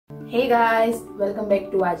Hey guys, welcome back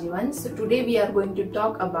to aajione. So today we are going to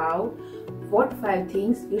talk about what 5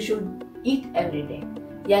 things you should eat every day.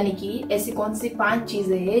 यानी कि ऐसी कौन सी 5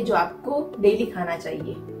 चीजें हैं जो आपको डेली खाना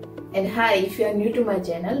चाहिए. And hi, if you are new to my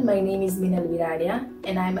channel, my name is Minal Viradia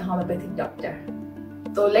and I am a homeopathic doctor.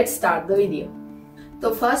 So let's start the video.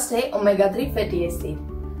 तो फर्स्ट है omega 3 fatty acid.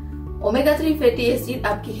 Omega 3 fatty acid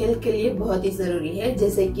आपकी health के लिए बहुत ही जरूरी है,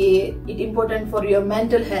 जैसे कि it important for your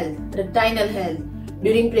mental health, retinal health,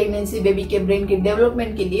 during pregnancy baby के ब्रेन के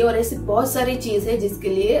डेवलपमेंट के लिए, और ऐसी बहुत सारी चीज है जिसके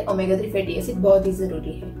लिए ओमेगा 3 फैटी एसिड बहुत ही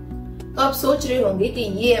जरूरी है. तो आप सोच रहे होंगे कि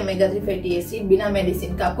ये ओमेगा 3 फैटी एसिड बिना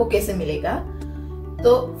मेडिसिन का आपको कैसे मिलेगा.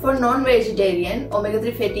 तो for non vegetarian omega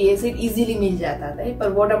 3 fatty acid easily मिल जाता है,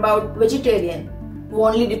 पर व्हाट अबाउट वेजिटेरियन वो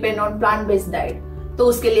only depend on plant based diet. तो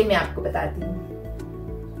उसके लिए मैं आपको बताती हूँ.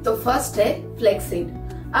 तो फर्स्ट है फ्लैक्सीड.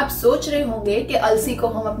 आप सोच रहे होंगे कि अलसी को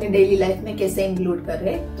हम अपने डेली लाइफ में कैसे इंक्लूड कर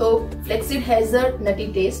रहे हैं. तो flaxseed has a nutty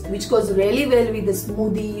test which goes really well with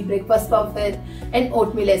smoothie, breakfast puffer and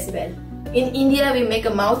oatmeal as well. In India we make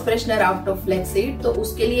a mouth freshener out of flaxseed. तो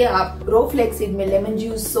उसके लिए आप रो फ्लैक्सीड में लेमन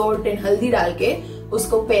जूस, सॉल्ट एंड हल्दी डाल के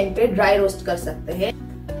उसको pan पे ड्राई रोस्ट कर सकते हैं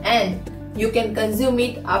and you can consume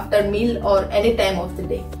it after मील और any time of the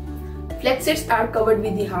day. Flax seeds are covered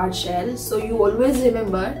with the hard shell, so you always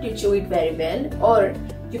remember to chew it very well, or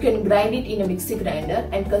you can grind it in a mixie grinder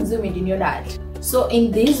and consume it in your diet. So in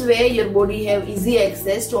this way your body have easy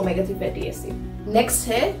access to omega 3 fatty acid. Next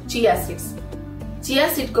है chia seeds. Chia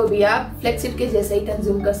seed को भी आप flax seed के जैसे ही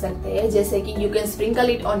consume कर सकते हैं, जैसे कि you can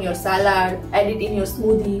sprinkle it on your salad, add it in your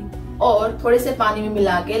smoothie, और थोड़े से पानी में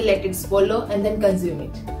मिला के let it swallow and then consume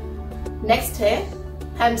it. Next है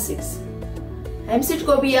hemp seeds. हेम्प सीड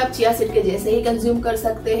को भी आप चिया सीड के जैसे ही कंज्यूम कर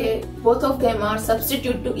सकते हैं. Both of them are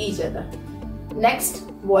substitute to each other. Next,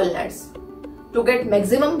 walnuts. To get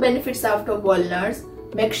maximum benefits out of walnuts,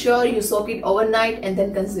 make sure you soak it overnight and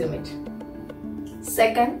then consume it.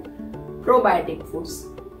 Second, probiotic foods.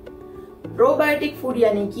 Probiotic food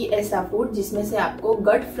यानी कि ऐसा food जिसमें से आपको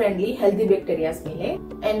गट friendly healthy bacteria मिले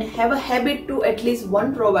and have a habit to at least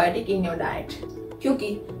 1 probiotic in your diet,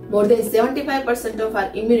 क्योंकि more than 75% of our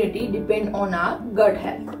immunity depend on our gut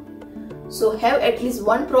health. So have at least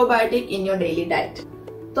 1 probiotic in your daily diet.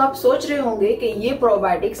 तो आप सोच रहे होंगे कि ये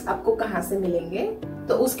probiotics आपको कहाँ से मिलेंगे.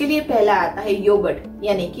 तो उसके लिए पहला आता है योगर्ट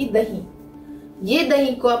यानी कि दही. ये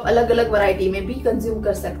दही को आप अलग अलग वैरायटी में भी कंज्यूम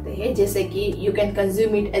कर सकते हैं, जैसे कि you can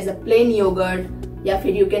consume it as a plane yogurt, या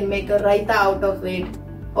फिर you can make a raita out of it,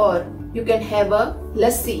 और यू कैन हैव अ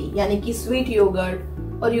लस्सी यानी कि स्वीट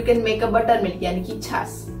योगर्ट, और you can make a butter milk यानी कि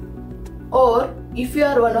छाछ. Or if you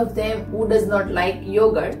are one of them who does not like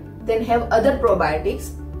yogurt, then have other probiotics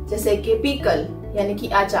जैसे कि pickle यानी कि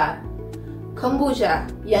अचार, खम्बूजा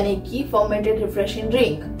यानी कि fermented refreshing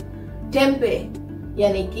drink, tempeh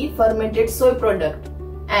यानी कि fermented soy product,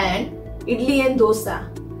 and idli and dosa,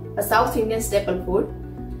 a South Indian staple food.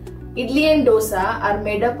 Idli and dosa are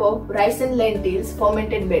made up of rice and lentils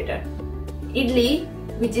fermented batter. Idli,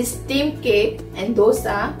 which is steamed cake, and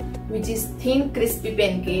dosa, which is thin crispy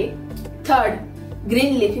pancake. Third,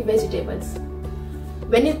 green leafy vegetables.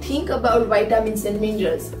 When you think about vitamins and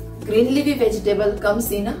minerals, green leafy vegetable comes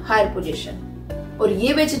in a higher position. और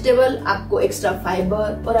ये vegetable आपको extra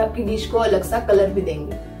fibre और आपकी dish को अलग सा colour भी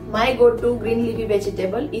देंगे. My go-to green leafy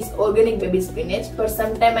vegetable is organic baby spinach, but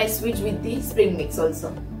sometime I switch with the spring mix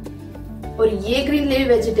also. और ये ग्रीन लीफी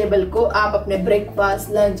वेजिटेबल को आप अपने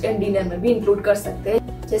ब्रेकफास्ट, लंच एंड डिनर में भी इंक्लूड कर सकते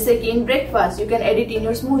हैं, जैसे कि in breakfast you can add it in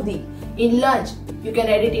your smoothie, in lunch you can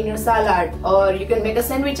add it in your salad, or you can make a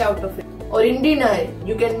sandwich out of it, or in dinner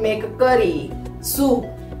you can make a curry,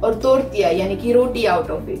 soup और tortilla यानी कि रोटी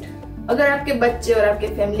out of it. अगर आपके बच्चे और आपके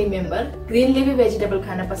family member green leafy vegetable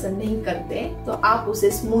खाना पसंद नहीं करते, तो आप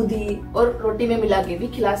उसे स्मूदी और रोटी में मिला के भी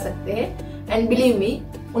खिला सकते हैं, एंड बिलीव मी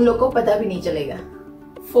उन लोगों को पता भी नहीं चलेगा.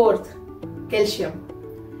 Fourth, calcium.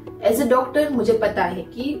 As a doctor मुझे पता है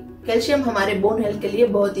कि कैल्शियम हमारे बोन हेल्थ के लिए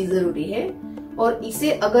बहुत ही जरूरी है, और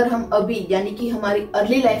इसे अगर हम अभी यानी कि हमारी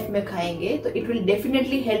अर्ली लाइफ में खाएंगे तो it will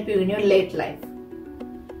definitely help you in your let life.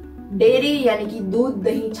 Dairy यानी कि दूध,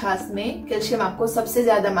 दही, छाछ में कैल्शियम आपको सबसे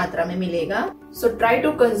ज्यादा मात्रा में मिलेगा. So try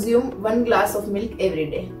to consume 1 glass of milk every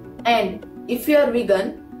day. And if you are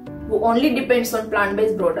vegan वो only depends on plant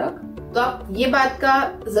based product, तो आप ये बात का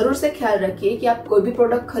जरूर से ख्याल रखिए कि आप कोई भी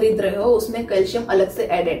प्रोडक्ट खरीद रहे हो उसमें कैल्शियम अलग से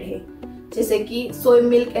एडेड है, जैसे कि सोय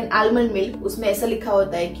मिल्क एंड आलमंड मिल्क, उसमें ऐसा लिखा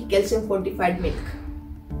होता है कि calcium fortified milk.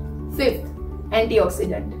 Fifth,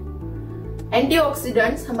 antioxidant.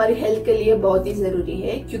 Antioxidants हमारी हेल्थ के लिए बहुत ही जरूरी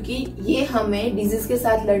है, क्योंकि ये हमें डिजीज के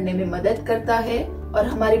साथ लड़ने में मदद करता है और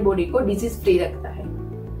हमारी बॉडी को डिजीज फ्री रखता है.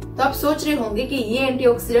 तो आप सोच रहे होंगे कि ये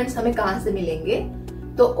एंटीऑक्सीडेंट्स हमें कहाँ से मिलेंगे.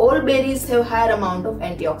 So all berries have higher amount of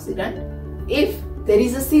antioxidant. If there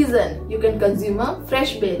is a season, you can consume a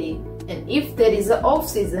fresh berry, and if there is a off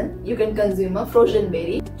season, you can consume a frozen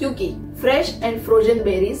berry. Because fresh and frozen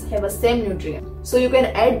berries have a same nutrient, so you can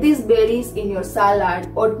add these berries in your salad,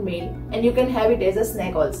 oatmeal, and you can have it as a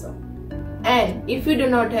snack also. And if you do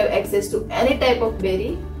not have access to any type of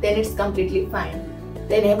berry, then it's completely fine.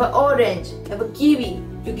 Then have a orange, have a kiwi,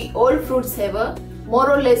 because all fruits have a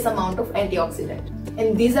more or less amount of antioxidant.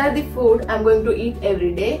 And these are the food I'm going to eat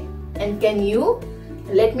every day. And can you?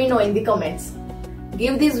 Let me know in the comments.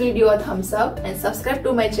 Give this video a thumbs up and subscribe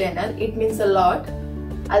to my channel. It means a lot.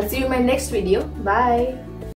 I'll see you in my next video. Bye.